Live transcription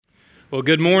Well,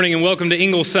 good morning and welcome to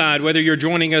Ingleside. Whether you're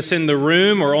joining us in the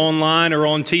room or online or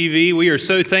on TV, we are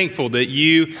so thankful that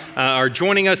you are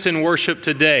joining us in worship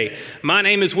today. My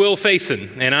name is Will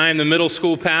Faison, and I am the middle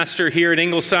school pastor here at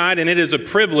Ingleside, and it is a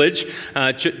privilege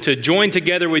to join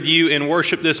together with you in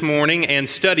worship this morning and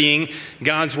studying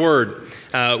God's Word.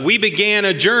 We began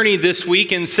a journey this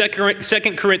week in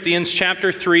 2 Corinthians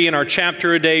chapter 3 in our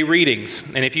chapter a day readings.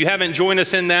 And if you haven't joined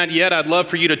us in that yet, I'd love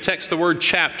for you to text the word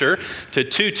chapter to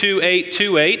 22828.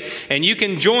 And you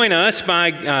can join us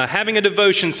by having a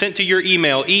devotion sent to your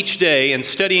email each day and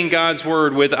studying God's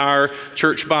Word with our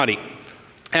church body.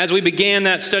 As we began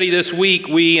that study this week,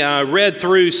 we read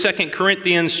through 2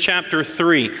 Corinthians chapter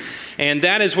 3. And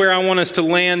that is where I want us to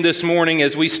land this morning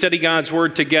as we study God's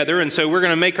Word together. And so we're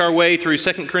going to make our way through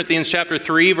 2 Corinthians chapter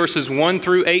 3, verses 1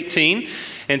 through 18.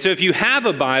 And so if you have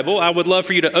a Bible, I would love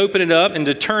for you to open it up and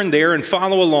to turn there and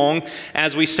follow along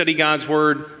as we study God's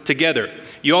Word together.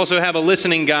 You also have a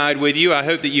listening guide with you. I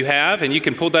hope that you have, and you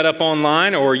can pull that up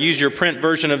online or use your print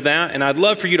version of that. And I'd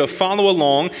love for you to follow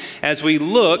along as we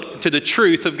look to the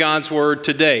truth of God's Word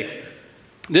today.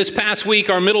 This past week,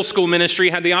 our middle school ministry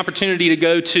had the opportunity to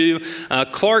go to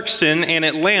Clarkston and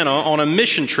Atlanta on a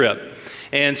mission trip.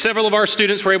 And several of our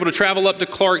students were able to travel up to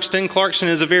Clarkston. Clarkston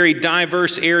is a very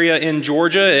diverse area in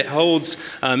Georgia. It holds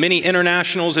many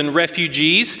internationals and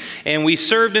refugees. And we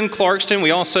served in Clarkston.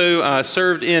 We also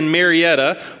served in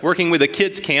Marietta, working with a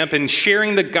kids camp and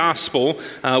sharing the gospel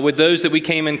with those that we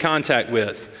came in contact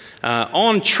with.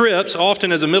 On trips,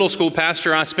 often as a middle school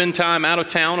pastor, I spend time out of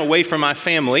town away from my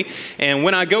family. And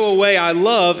when I go away, I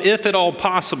love, if at all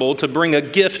possible, to bring a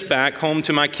gift back home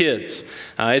to my kids.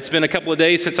 It's been a couple of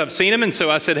days since I've seen them, and so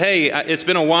I said, hey, it's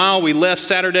been a while. We left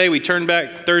Saturday. We turned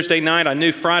back Thursday night. I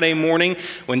knew Friday morning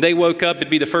when they woke up, it'd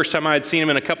be the first time I had seen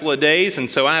them in a couple of days. And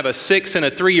so I have a 6 and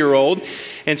a 3-year-old.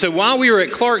 And so while we were at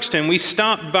Clarkston, we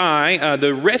stopped by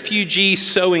the Refugee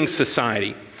Sewing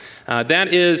Society.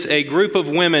 That is a group of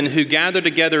women who gather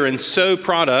together and sew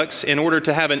products in order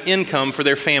to have an income for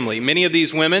their family. Many of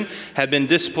these women have been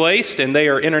displaced, and they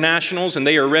are internationals and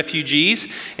they are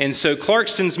refugees. And so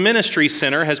Clarkston's Ministry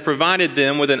Center has provided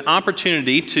them with an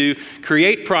opportunity to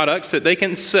create products that they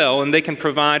can sell and they can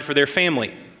provide for their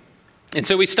family. And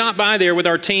so we stopped by there with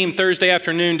our team Thursday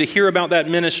afternoon to hear about that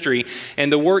ministry and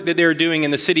the work that they're doing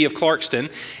in the city of Clarkston.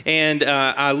 And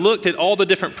I looked at all the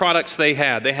different products they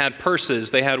had. They had purses,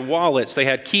 they had wallets, they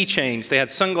had keychains, they had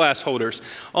sunglass holders,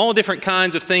 all different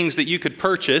kinds of things that you could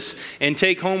purchase and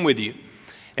take home with you.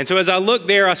 And so as I looked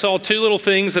there, I saw 2 little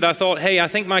things that I thought, hey, I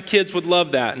think my kids would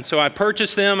love that. And so I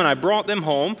purchased them and I brought them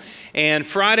home. And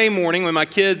Friday morning when my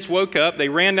kids woke up, they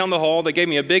ran down the hall, they gave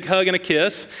me a big hug and a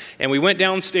kiss, and we went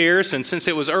downstairs. And since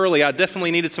it was early, I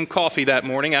definitely needed some coffee that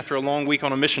morning after a long week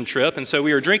on a mission trip. And so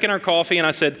we were drinking our coffee, and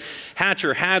I said,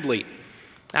 Hatcher, Hadley,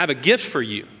 I have a gift for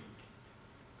you.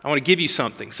 I want to give you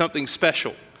something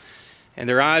special. And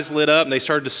their eyes lit up, and they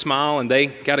started to smile, and they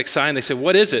got excited. And they said,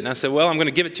 what is it? And I said, well, I'm going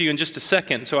to give it to you in just a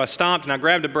second. So I stopped, and I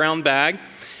grabbed a brown bag,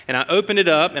 and I opened it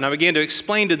up, and I began to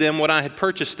explain to them what I had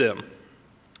purchased them.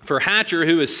 For Hatcher,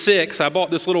 who is 6, I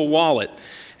bought this little wallet.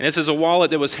 And this is a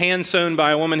wallet that was hand-sewn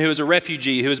by a woman who is a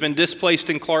refugee who has been displaced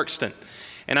in Clarkston.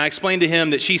 And I explained to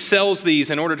him that she sells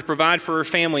these in order to provide for her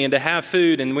family and to have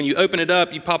food. And when you open it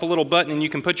up, you pop a little button, and you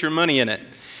can put your money in it.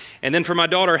 And then for my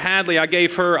daughter Hadley, I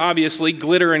gave her, obviously,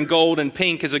 glitter and gold and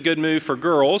pink is a good move for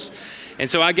girls. And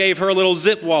so I gave her a little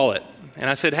zip wallet. And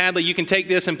I said, Hadley, you can take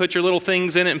this and put your little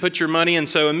things in it and put your money. And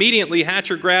so immediately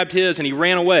Hatcher grabbed his and he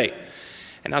ran away.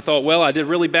 And I thought, well, I did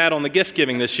really bad on the gift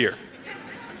giving this year.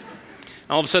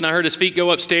 All of a sudden I heard his feet go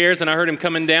upstairs and I heard him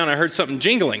coming down. I heard something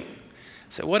jingling. I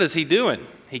said, what is he doing?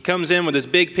 He comes in with his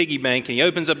big piggy bank and he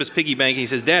opens up his piggy bank and he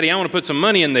says, Daddy, I want to put some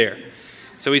money in there.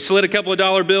 So he slid a couple of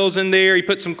dollar bills in there. He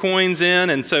put some coins in.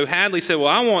 And so Hadley said, well,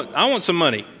 I want some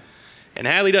money. And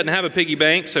Hadley doesn't have a piggy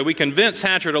bank, so we convinced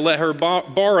Hatcher to let her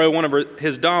borrow one of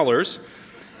his dollars.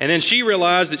 And then she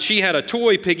realized that she had a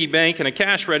toy piggy bank and a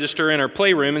cash register in her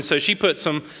playroom, and so she put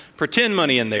some pretend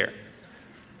money in there.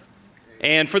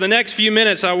 And for the next few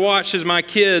minutes, I watched as my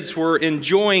kids were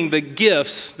enjoying the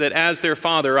gifts that as their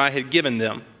father I had given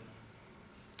them.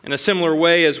 In a similar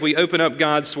way, as we open up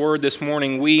God's Word this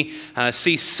morning, we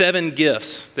see 7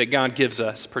 gifts that God gives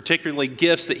us, particularly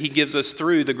gifts that He gives us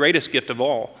through the greatest gift of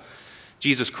all,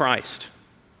 Jesus Christ.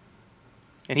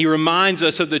 And He reminds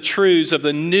us of the truths of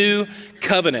the new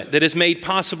covenant that is made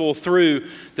possible through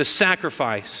the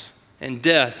sacrifice and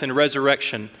death and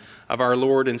resurrection of our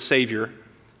Lord and Savior,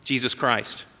 Jesus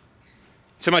Christ.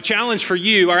 So my challenge for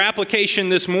you, our application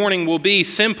this morning will be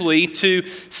simply to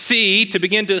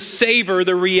begin to savor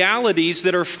the realities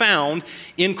that are found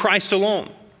in Christ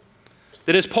alone.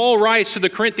 That as Paul writes to the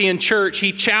Corinthian church,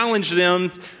 he challenges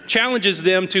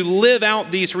them to live out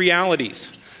these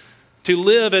realities, to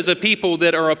live as a people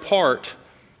that are a part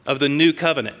of the new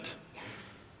covenant,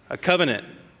 a covenant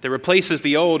that replaces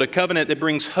the old, a covenant that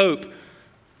brings hope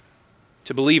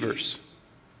to believers.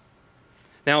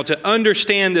 Now, to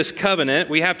understand this covenant,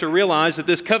 we have to realize that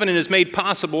this covenant is made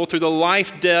possible through the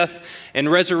life, death,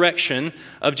 and resurrection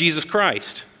of Jesus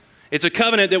Christ. It's a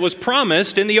covenant that was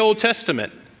promised in the Old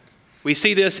Testament. We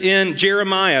see this in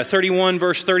Jeremiah 31,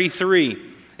 verse 33,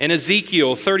 and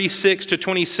Ezekiel 36 to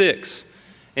 26.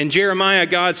 In Jeremiah,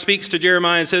 God speaks to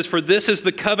Jeremiah and says, "For this is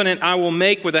the covenant I will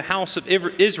make with the house of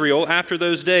Israel after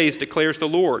those days, declares the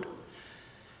Lord.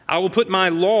 I will put my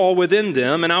law within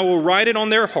them, and I will write it on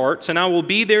their hearts, and I will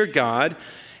be their God,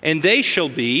 and they shall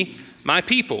be my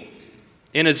people."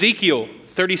 In Ezekiel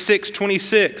 36,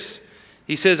 26,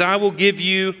 he says, "I will give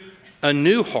you a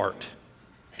new heart,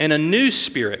 and a new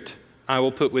spirit I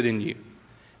will put within you,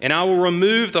 and I will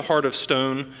remove the heart of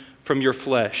stone from your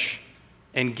flesh,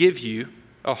 and give you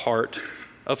a heart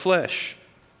of flesh."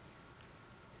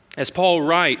 As Paul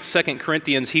writes 2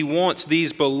 Corinthians, he wants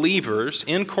these believers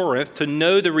in Corinth to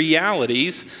know the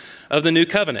realities of the new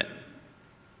covenant,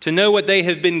 to know what they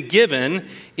have been given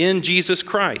in Jesus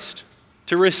Christ,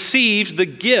 to receive the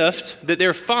gift that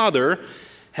their Father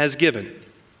has given.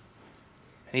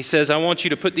 And he says, I want you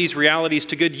to put these realities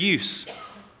to good use.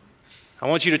 I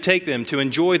want you to take them, to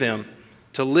enjoy them,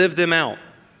 to live them out,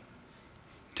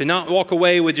 to not walk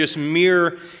away with just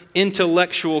mere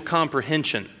intellectual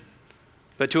comprehension,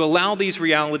 but to allow these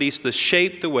realities to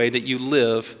shape the way that you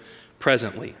live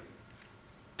presently.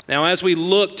 Now, as we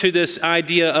look to this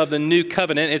idea of the new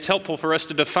covenant, it's helpful for us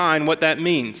to define what that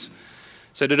means.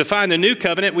 So to define the new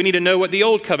covenant, we need to know what the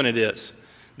old covenant is.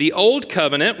 The old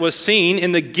covenant was seen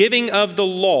in the giving of the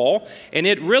law, and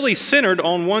it really centered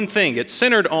on one thing. It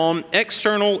centered on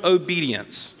external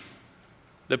obedience.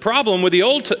 The problem with the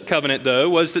old covenant, though,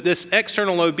 was that this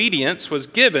external obedience was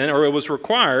given, or it was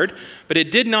required, but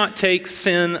it did not take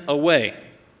sin away.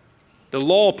 The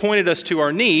law pointed us to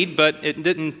our need, but it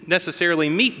didn't necessarily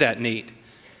meet that need.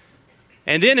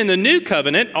 And then in the new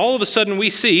covenant, all of a sudden we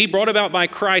see, brought about by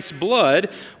Christ's blood,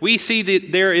 we see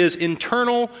that there is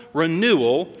internal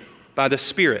renewal by the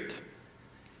Spirit.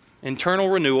 Internal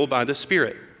renewal by the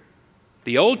Spirit.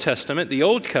 The Old Testament, the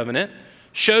Old Covenant,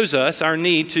 shows us our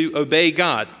need to obey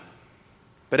God.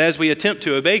 But as we attempt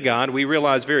to obey God, we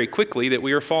realize very quickly that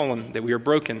we are fallen, that we are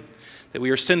broken, that we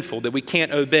are sinful, that we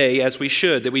can't obey as we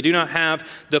should, that we do not have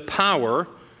the power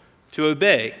to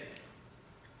obey.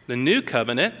 The new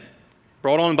covenant,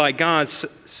 brought on by God's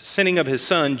sending of his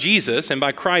Son, Jesus, and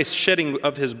by Christ's shedding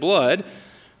of his blood,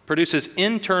 produces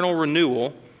internal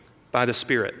renewal by the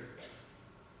Spirit.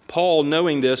 Paul,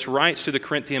 knowing this, writes to the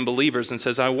Corinthian believers and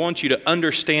says, I want you to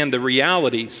understand the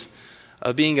realities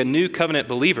of being a new covenant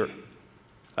believer,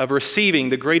 of receiving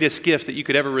the greatest gift that you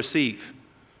could ever receive,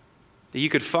 that you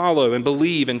could follow and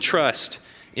believe and trust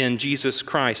in Jesus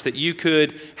Christ, that you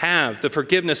could have the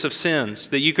forgiveness of sins,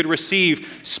 that you could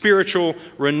receive spiritual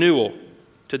renewal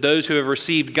to those who have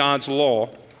received God's law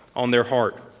on their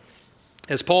heart.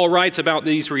 As Paul writes about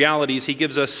these realities, he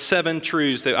gives us 7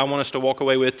 truths that I want us to walk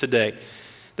away with today.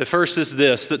 The first is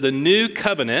this, that the new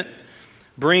covenant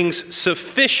brings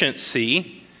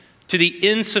sufficiency to the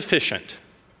insufficient.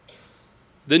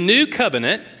 The new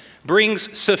covenant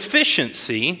brings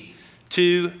sufficiency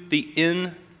to the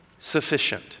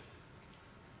insufficient.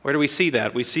 Where do we see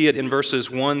that? We see it in verses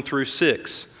 1 through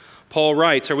 6. Paul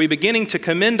writes, are we beginning to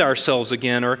commend ourselves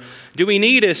again, or do we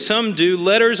need, as some do,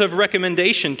 letters of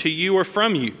recommendation to you or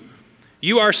from you?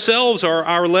 You yourselves are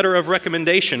our letter of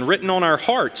recommendation, written on our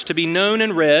hearts to be known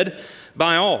and read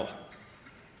by all.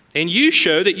 And you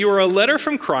show that you are a letter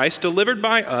from Christ delivered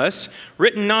by us,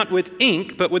 written not with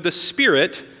ink, but with the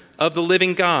Spirit of the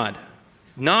living God,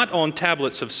 not on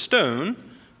tablets of stone,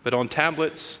 but on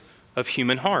tablets of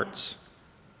human hearts.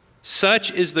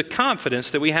 Such is the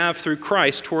confidence that we have through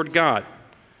Christ toward God.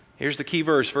 Here's the key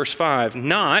verse, verse 5.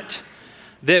 Not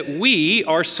that we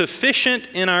are sufficient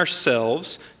in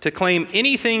ourselves to claim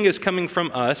anything is coming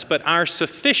from us, but our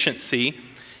sufficiency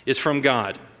is from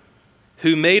God,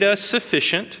 who made us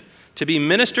sufficient to be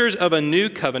ministers of a new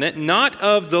covenant, not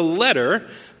of the letter,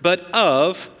 but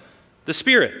of the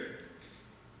Spirit.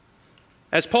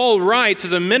 As Paul writes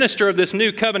as a minister of this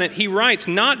new covenant, he writes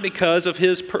not because of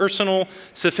his personal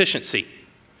sufficiency.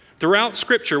 Throughout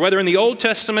Scripture, whether in the Old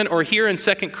Testament or here in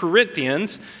 2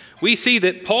 Corinthians, we see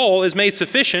that Paul is made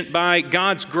sufficient by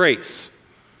God's grace,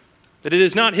 that it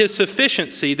is not his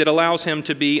sufficiency that allows him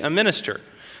to be a minister.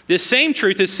 This same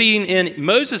truth is seen in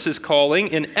Moses' calling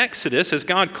in Exodus as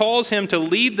God calls him to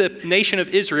lead the nation of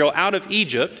Israel out of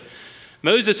Egypt.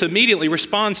 Moses immediately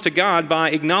responds to God by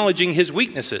acknowledging his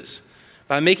weaknesses,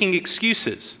 by making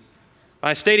excuses,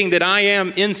 by stating that I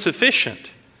am insufficient.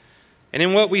 And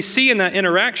then what we see in that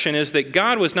interaction is that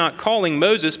God was not calling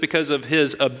Moses because of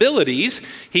his abilities.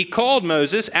 He called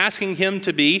Moses asking him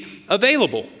to be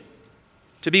available,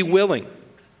 to be willing,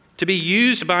 to be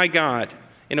used by God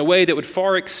in a way that would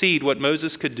far exceed what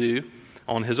Moses could do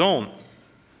on his own.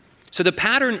 So the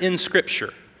pattern in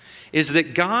Scripture is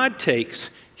that God takes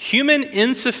human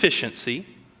insufficiency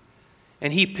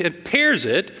and he pairs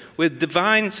it with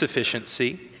divine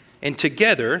sufficiency, and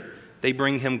together they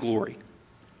bring him glory.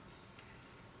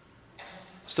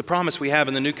 It's the promise we have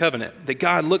in the new covenant, that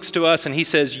God looks to us and he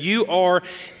says, you are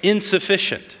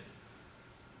insufficient,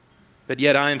 but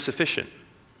yet I am sufficient.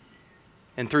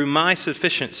 And through my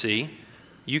sufficiency,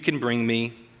 you can bring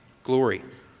me glory.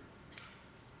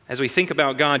 As we think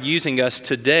about God using us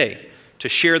today to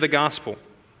share the gospel,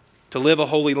 to live a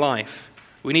holy life,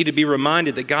 we need to be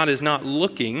reminded that God is not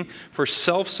looking for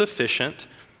self-sufficient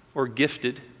or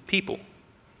gifted people.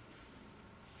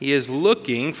 He is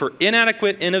looking for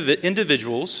inadequate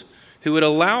individuals who would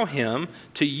allow him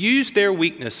to use their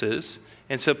weaknesses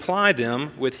and supply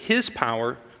them with his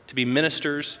power to be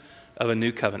ministers of a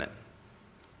new covenant.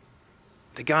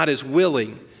 That God is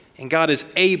willing and God is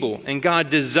able and God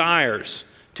desires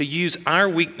to use our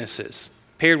weaknesses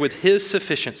paired with his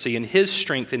sufficiency and his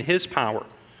strength and his power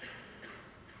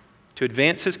to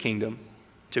advance his kingdom,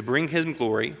 to bring him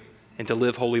glory, and to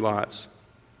live holy lives.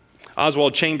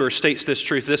 Oswald Chambers states this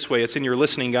truth this way. It's in your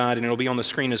listening guide and it'll be on the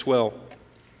screen as well.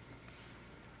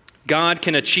 God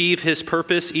can achieve his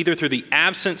purpose either through the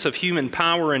absence of human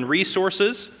power and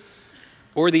resources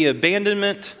or the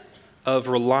abandonment of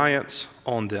reliance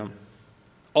on them.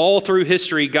 All through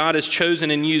history, God has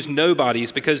chosen and used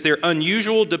nobodies because their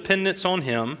unusual dependence on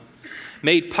him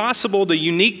made possible the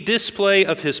unique display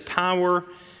of his power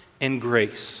and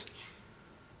grace.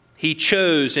 He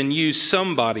chose and used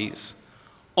somebodies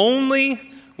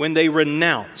only when they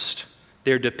renounced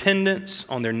their dependence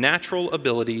on their natural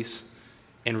abilities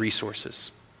and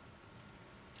resources.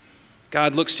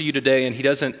 God looks to you today and he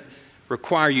doesn't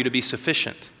require you to be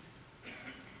sufficient.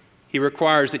 He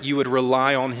requires that you would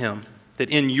rely on him, that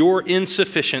in your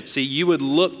insufficiency you would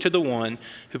look to the one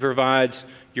who provides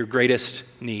your greatest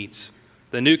needs.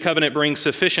 The new covenant brings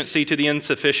sufficiency to the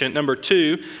insufficient. Number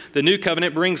two, the new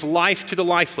covenant brings life to the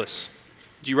lifeless.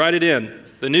 Did you write it in?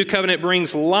 The new covenant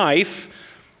brings life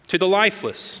to the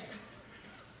lifeless.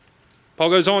 Paul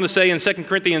goes on to say in 2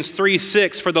 Corinthians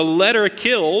 3:6, for the letter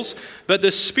kills, but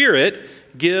the Spirit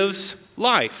gives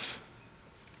life.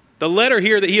 The letter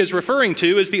here that he is referring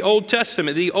to is the Old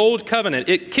Testament, the Old Covenant.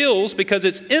 It kills because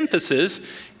its emphasis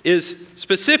is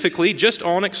specifically just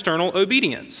on external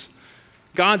obedience.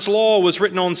 God's law was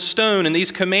written on stone, and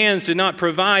these commands did not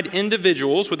provide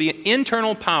individuals with the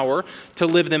internal power to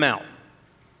live them out.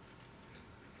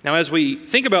 Now, as we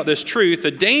think about this truth,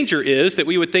 the danger is that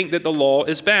we would think that the law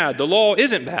is bad. The law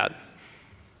isn't bad.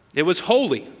 It was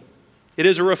holy. It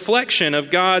is a reflection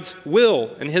of God's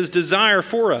will and his desire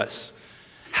for us.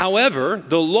 However,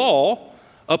 the law,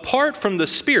 apart from the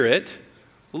Spirit,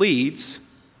 leads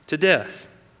to death.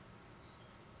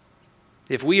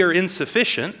 If we are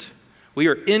insufficient, we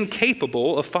are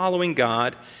incapable of following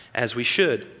God as we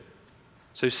should.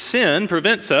 So sin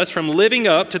prevents us from living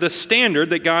up to the standard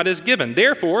that God has given.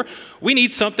 Therefore, we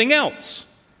need something else.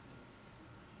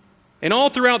 And all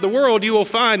throughout the world, you will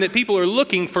find that people are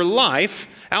looking for life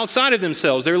outside of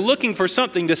themselves. They're looking for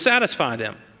something to satisfy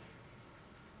them.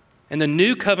 And the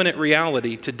new covenant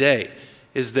reality today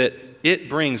is that it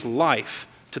brings life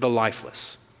to the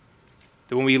lifeless.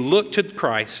 That when we look to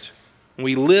Christ, when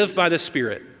we live by the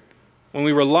Spirit, when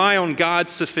we rely on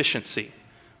God's sufficiency,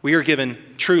 we are given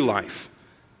true life,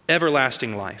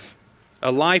 everlasting life,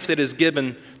 a life that is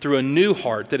given through a new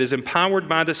heart that is empowered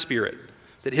by the Spirit,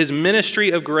 that his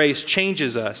ministry of grace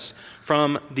changes us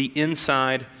from the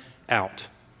inside out.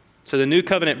 So the new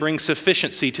covenant brings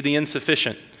sufficiency to the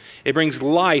insufficient. It brings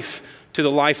life to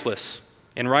the lifeless.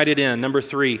 And write it in, number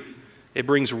 3, it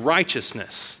brings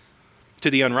righteousness to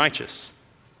the unrighteous.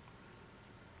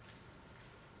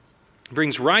 It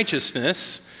brings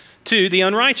righteousness to the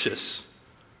unrighteous.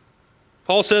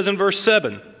 Paul says in verse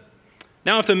 7,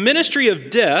 now if the ministry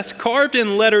of death, carved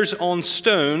in letters on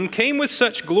stone, came with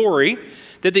such glory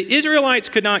that the Israelites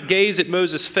could not gaze at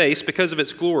Moses' face because of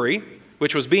its glory,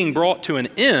 which was being brought to an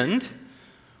end,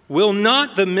 will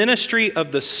not the ministry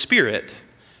of the Spirit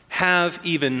have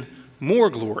even more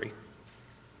glory?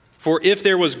 For if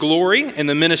there was glory in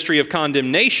the ministry of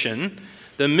condemnation,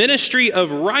 the ministry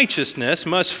of righteousness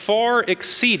must far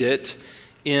exceed it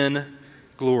in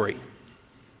glory.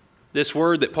 This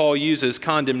word that Paul uses,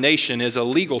 condemnation, is a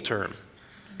legal term.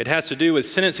 It has to do with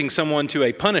sentencing someone to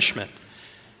a punishment.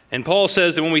 And Paul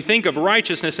says that when we think of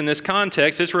righteousness in this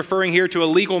context, it's referring here to a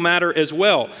legal matter as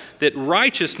well, that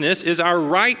righteousness is our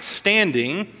right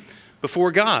standing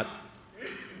before God.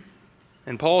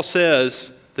 And Paul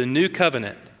says the new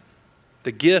covenant,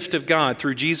 the gift of God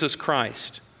through Jesus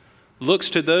Christ, looks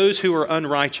to those who are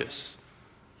unrighteous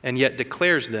and yet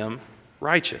declares them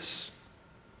righteous.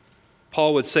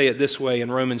 Paul would say it this way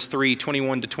in Romans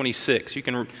 3:21-26. You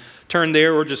can turn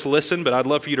there or just listen, but I'd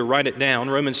love for you to write it down.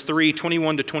 Romans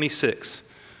 3:21-26.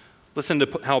 Listen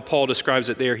to how Paul describes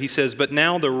it there. He says, "But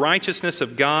now the righteousness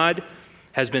of God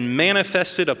has been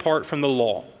manifested apart from the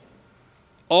law.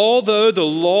 Although the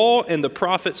law and the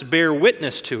prophets bear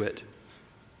witness to it,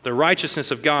 the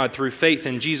righteousness of God through faith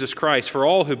in Jesus Christ for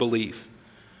all who believe.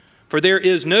 For there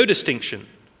is no distinction,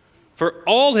 for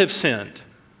all have sinned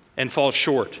and fall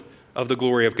short of the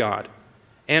glory of God,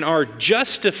 and are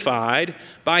justified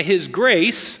by His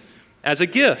grace as a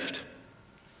gift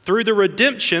through the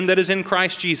redemption that is in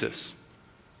Christ Jesus,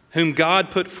 whom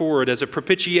God put forward as a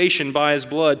propitiation by His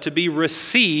blood to be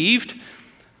received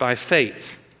by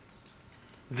faith.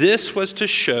 This was to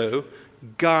show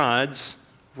God's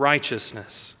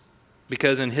righteousness,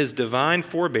 because in His divine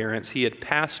forbearance He had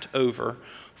passed over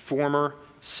former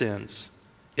sins.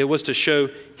 It was to show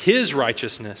His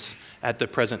righteousness at the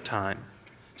present time,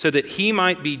 so that He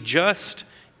might be just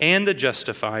and the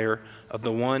justifier of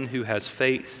the one who has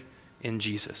faith in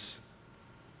Jesus.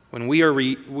 When we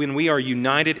are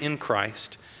united in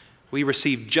Christ, we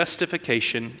receive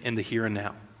justification in the here and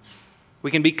now. We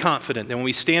can be confident that when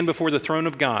we stand before the throne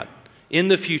of God in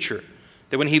the future,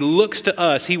 that when He looks to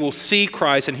us, He will see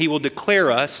Christ and He will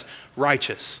declare us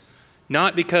righteous,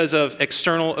 not because of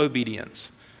external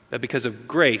obedience, but because of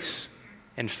grace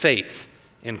and faith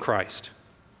in Christ.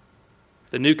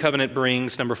 The new covenant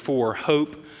brings, number 4,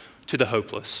 hope to the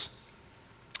hopeless.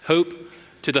 Hope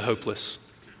to the hopeless.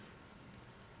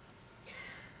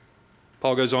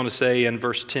 Paul goes on to say in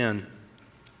verse 10,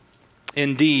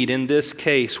 "Indeed, in this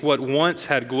case, what once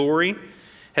had glory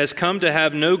has come to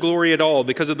have no glory at all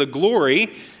because of the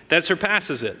glory that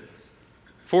surpasses it.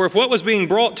 For if what was being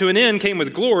brought to an end came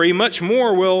with glory, much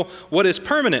more will what is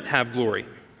permanent have glory.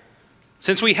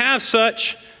 Since we have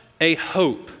such a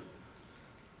hope,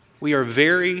 we are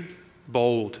very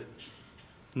bold,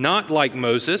 not like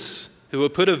Moses, who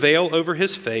would put a veil over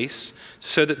his face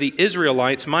so that the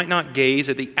Israelites might not gaze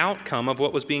at the outcome of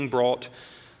what was being brought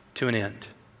to an end."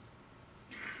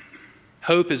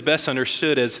 Hope is best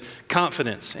understood as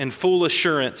confidence and full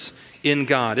assurance in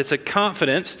God. It's a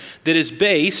confidence that is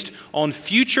based on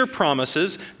future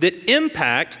promises that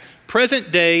impact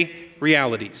present-day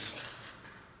realities.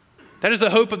 That is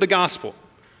the hope of the gospel.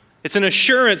 It's an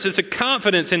assurance, it's a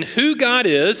confidence in who God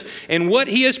is and what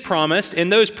He has promised,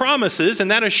 and those promises and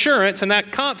that assurance and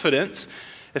that confidence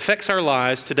affects our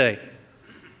lives today.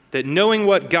 That knowing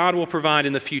what God will provide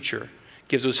in the future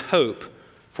gives us hope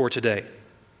for today.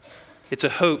 It's a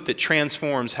hope that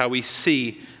transforms how we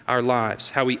see our lives,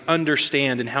 how we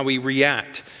understand and how we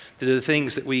react to the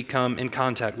things that we come in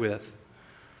contact with.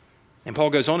 And Paul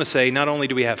goes on to say, not only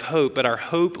do we have hope, but our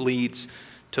hope leads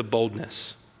to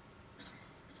boldness.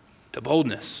 To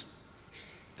boldness.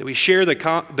 That we share the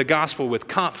gospel with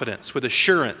confidence, with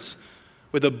assurance,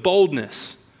 with a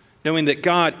boldness, knowing that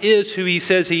God is who He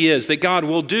says He is, that God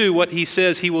will do what He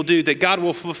says He will do, that God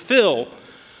will fulfill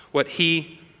what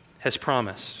He has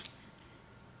promised.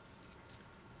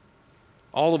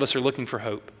 All of us are looking for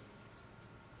hope.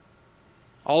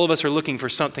 All of us are looking for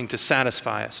something to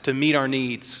satisfy us, to meet our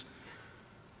needs,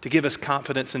 to give us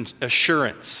confidence and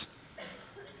assurance.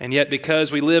 And yet,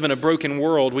 because we live in a broken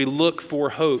world, we look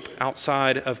for hope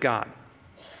outside of God.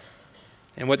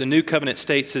 And what the new covenant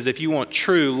states is, if you want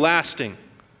true, lasting,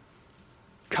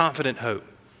 confident hope,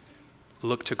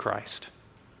 look to Christ.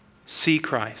 See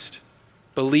Christ.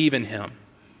 Believe in Him.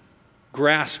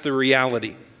 Grasp the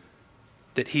reality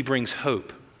that He brings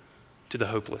hope to the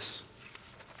hopeless.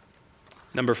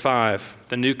 Number 5,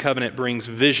 the new covenant brings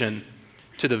vision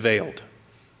to the veiled.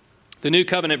 The new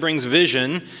covenant brings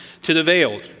vision to the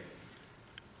veiled.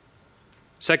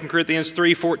 2 Corinthians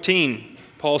 3:14,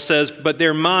 Paul says, "But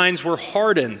their minds were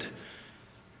hardened.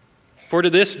 For to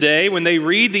this day, when they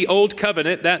read the old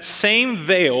covenant, that same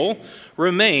veil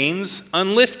remains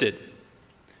unlifted,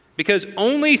 because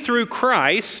only through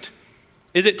Christ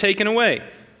is it taken away.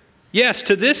 Yes,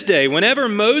 to this day, whenever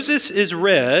Moses is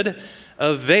read,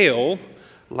 a veil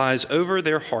lies over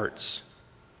their hearts.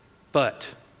 But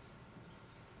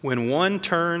when one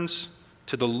turns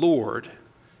to the Lord,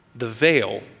 the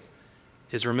veil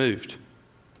is removed.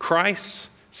 Christ's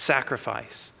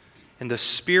sacrifice and the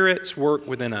Spirit's work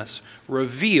within us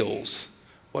reveals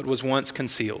what was once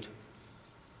concealed.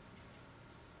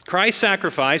 Christ's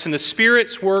sacrifice and the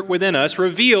Spirit's work within us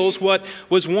reveals what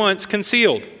was once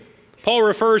concealed. Paul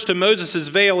refers to Moses'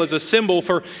 veil as a symbol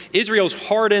for Israel's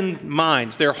hardened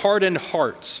minds, their hardened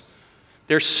hearts,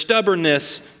 their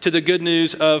stubbornness to the good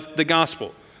news of the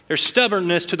gospel, their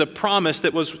stubbornness to the promise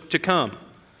that was to come.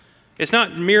 It's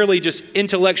not merely just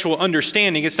intellectual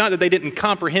understanding. It's not that they didn't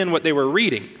comprehend what they were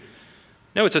reading.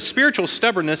 No, it's a spiritual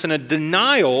stubbornness and a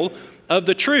denial of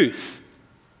the truth.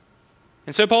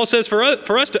 And so Paul says for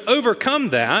us to overcome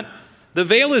that, the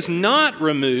veil is not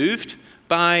removed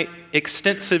by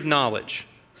extensive knowledge.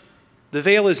 The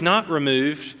veil is not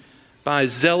removed by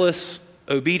zealous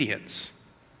obedience.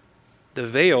 The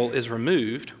veil is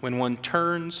removed when one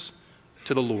turns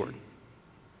to the Lord.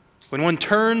 When one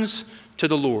turns to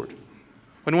the Lord.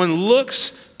 When one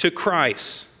looks to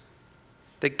Christ,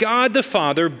 that God the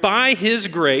Father, by His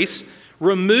grace,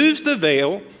 removes the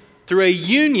veil through a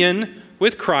union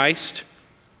with Christ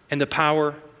and the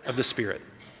power of the Spirit.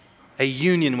 A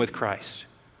union with Christ.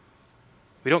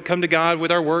 We don't come to God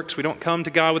with our works. We don't come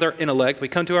to God with our intellect. We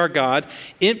come to our God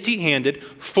empty-handed,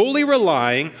 fully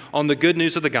relying on the good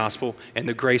news of the gospel and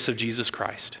the grace of Jesus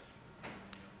Christ.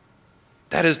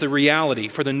 That is the reality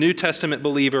for the New Testament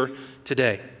believer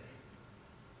today.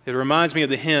 It reminds me of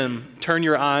the hymn, "Turn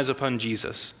Your Eyes Upon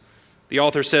Jesus." The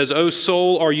author says, "O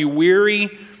soul, are you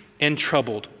weary and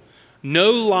troubled? No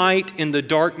light in the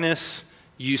darkness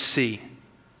you see.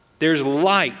 There's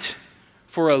light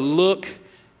for a look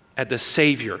at the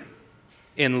Savior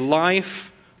in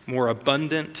life more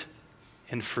abundant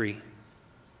and free.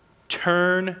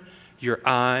 Turn your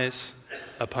eyes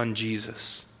upon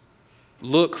Jesus.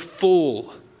 Look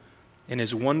full in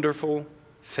His wonderful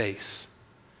face,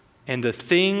 and the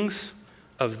things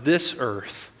of this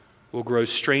earth will grow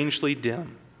strangely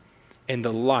dim in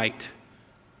the light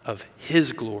of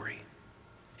His glory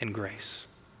and grace."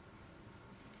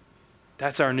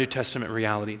 That's our New Testament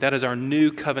reality. That is our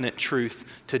new covenant truth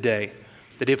today.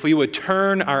 That if we would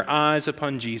turn our eyes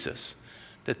upon Jesus,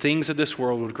 the things of this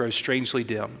world would grow strangely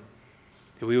dim.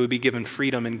 That we would be given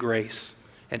freedom and grace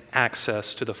and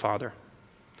access to the Father.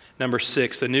 Number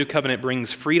 6, the new covenant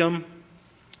brings freedom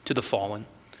to the fallen.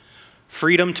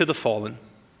 Freedom to the fallen.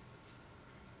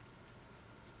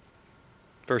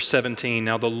 Verse 17,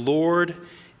 "Now the Lord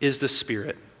is the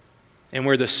Spirit, and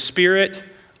where the Spirit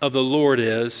of the Lord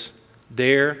is,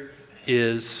 there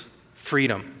is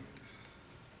freedom."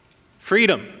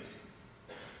 Freedom.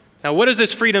 Now, what does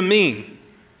this freedom mean?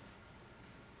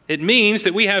 It means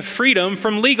that we have freedom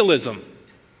from legalism,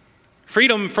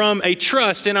 freedom from a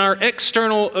trust in our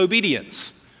external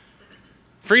obedience,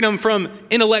 freedom from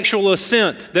intellectual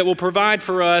assent that will provide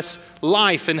for us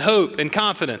life and hope and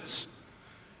confidence.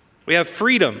 We have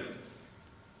freedom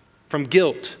from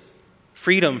guilt,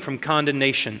 freedom from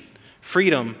condemnation,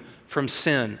 freedom from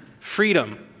sin,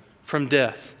 freedom from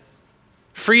death.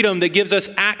 Freedom that gives us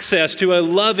access to a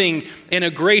loving and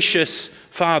a gracious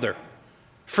Father.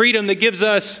 Freedom that gives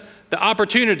us the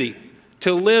opportunity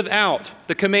to live out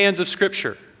the commands of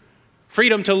Scripture.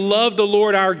 Freedom to love the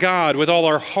Lord our God with all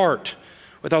our heart,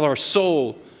 with all our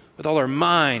soul, with all our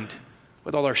mind,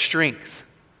 with all our strength.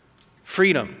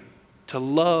 Freedom to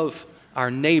love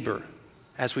our neighbor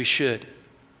as we should.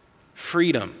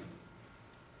 Freedom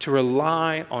to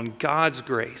rely on God's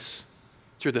grace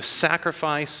through the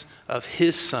sacrifice of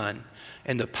His Son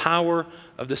and the power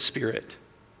of the Spirit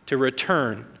to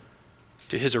return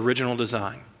to His original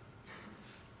design,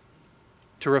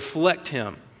 to reflect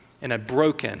Him in a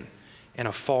broken and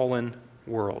a fallen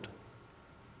world.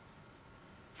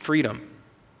 Freedom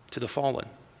to the fallen.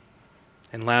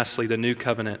 And lastly, the new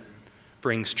covenant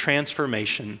brings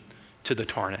transformation to the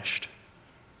tarnished.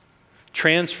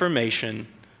 Transformation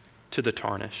to the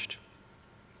tarnished.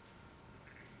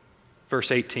 Verse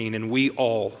 18, "And we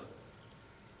all,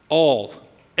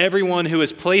 everyone who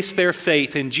has placed their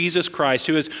faith in Jesus Christ,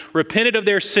 who has repented of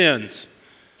their sins,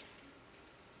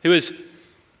 who has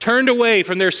turned away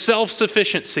from their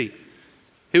self-sufficiency,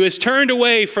 who has turned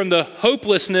away from the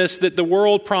hopelessness that the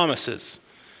world promises,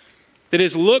 that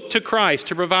has looked to Christ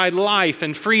to provide life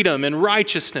and freedom and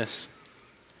righteousness."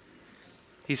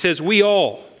 He says, "We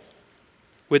all,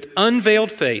 with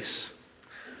unveiled face,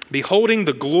 beholding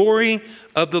the glory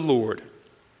of the Lord,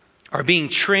 are being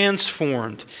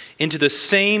transformed into the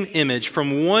same image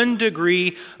from one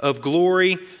degree of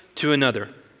glory to another.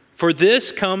 For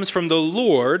this comes from the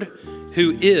Lord,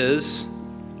 who is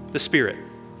the Spirit."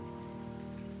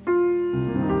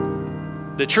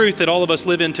 The truth that all of us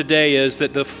live in today is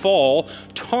that the fall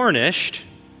tarnished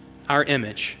our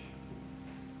image.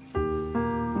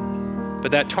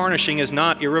 But that tarnishing is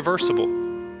not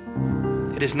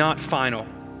irreversible. It is not final.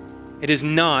 It is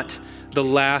not the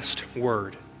last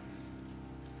word.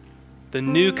 The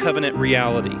new covenant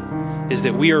reality is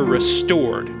that we are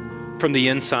restored from the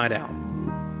inside out.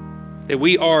 That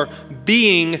we are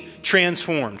being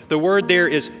transformed. The word there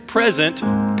is present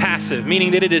passive,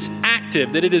 meaning that it is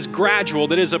active, that it is gradual,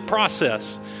 that it is a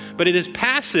process. But it is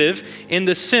passive in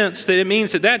the sense that it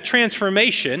means that that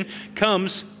transformation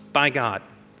comes by God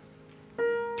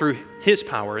through His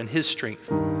power and His strength.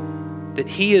 That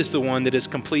He is the one that is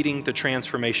completing the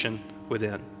transformation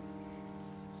within.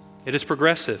 It is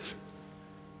progressive,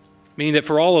 meaning that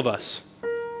for all of us,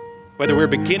 whether we're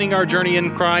beginning our journey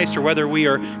in Christ or whether we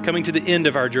are coming to the end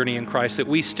of our journey in Christ, that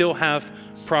we still have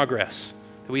progress,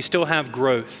 that we still have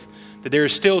growth, that there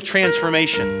is still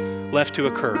transformation left to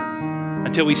occur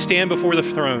until we stand before the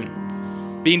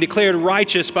throne, being declared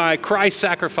righteous by Christ's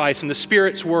sacrifice and the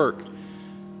Spirit's work,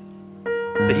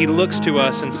 that He looks to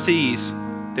us and sees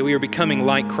that we are becoming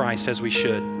like Christ as we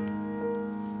should.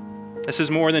 This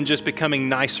is more than just becoming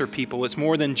nicer people. It's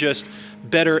more than just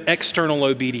better external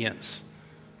obedience.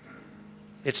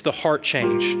 It's the heart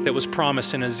change that was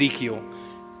promised in Ezekiel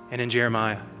and in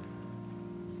Jeremiah.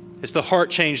 It's the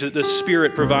heart change that the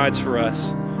Spirit provides for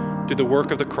us through the work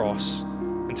of the cross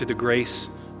and through the grace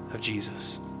of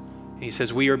Jesus. And He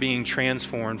says we are being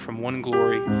transformed from one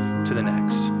glory to the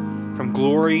next, from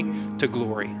glory to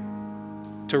glory,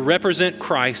 to represent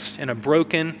Christ in a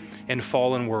broken and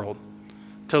fallen world,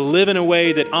 to live in a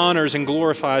way that honors and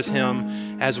glorifies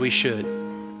Him as we should.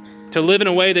 To live in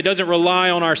a way that doesn't rely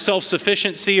on our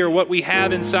self-sufficiency or what we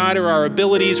have inside or our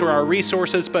abilities or our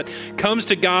resources, but comes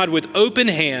to God with open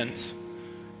hands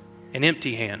and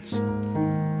empty hands,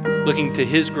 looking to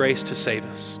His grace to save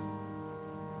us.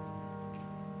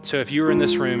 So if you are in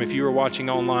this room, if you are watching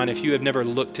online, if you have never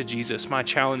looked to Jesus, my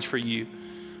challenge for you,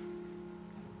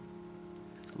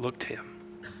 look to Him.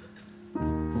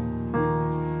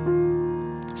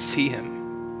 See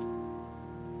Him.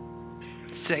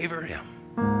 Savor Him.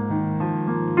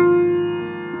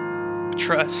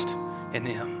 Trust in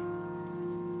Him.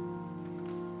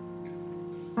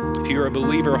 If you're a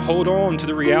believer, hold on to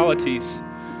the realities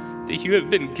that you have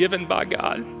been given by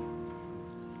God.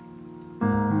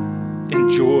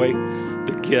 Enjoy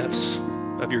the gifts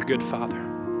of your good Father.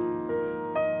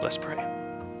 Let's pray.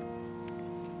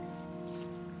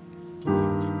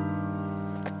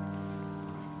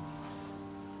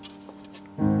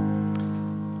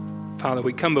 Father,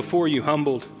 we come before you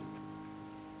humbled.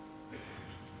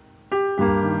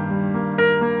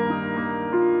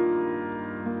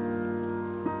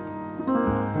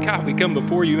 God, we come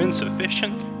before you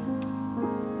insufficient.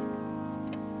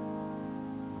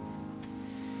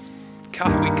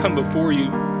 God, we come before you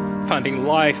finding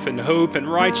life and hope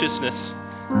and righteousness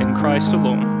in Christ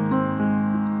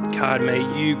alone. God, may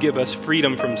you give us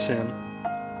freedom from sin.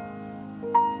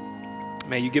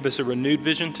 May you give us a renewed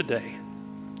vision today.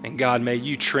 And God, may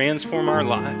you transform our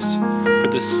lives for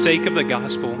the sake of the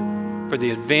gospel, for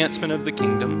the advancement of the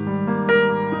kingdom,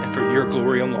 and for your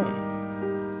glory alone.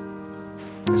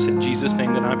 It's in Jesus'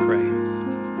 name that I pray.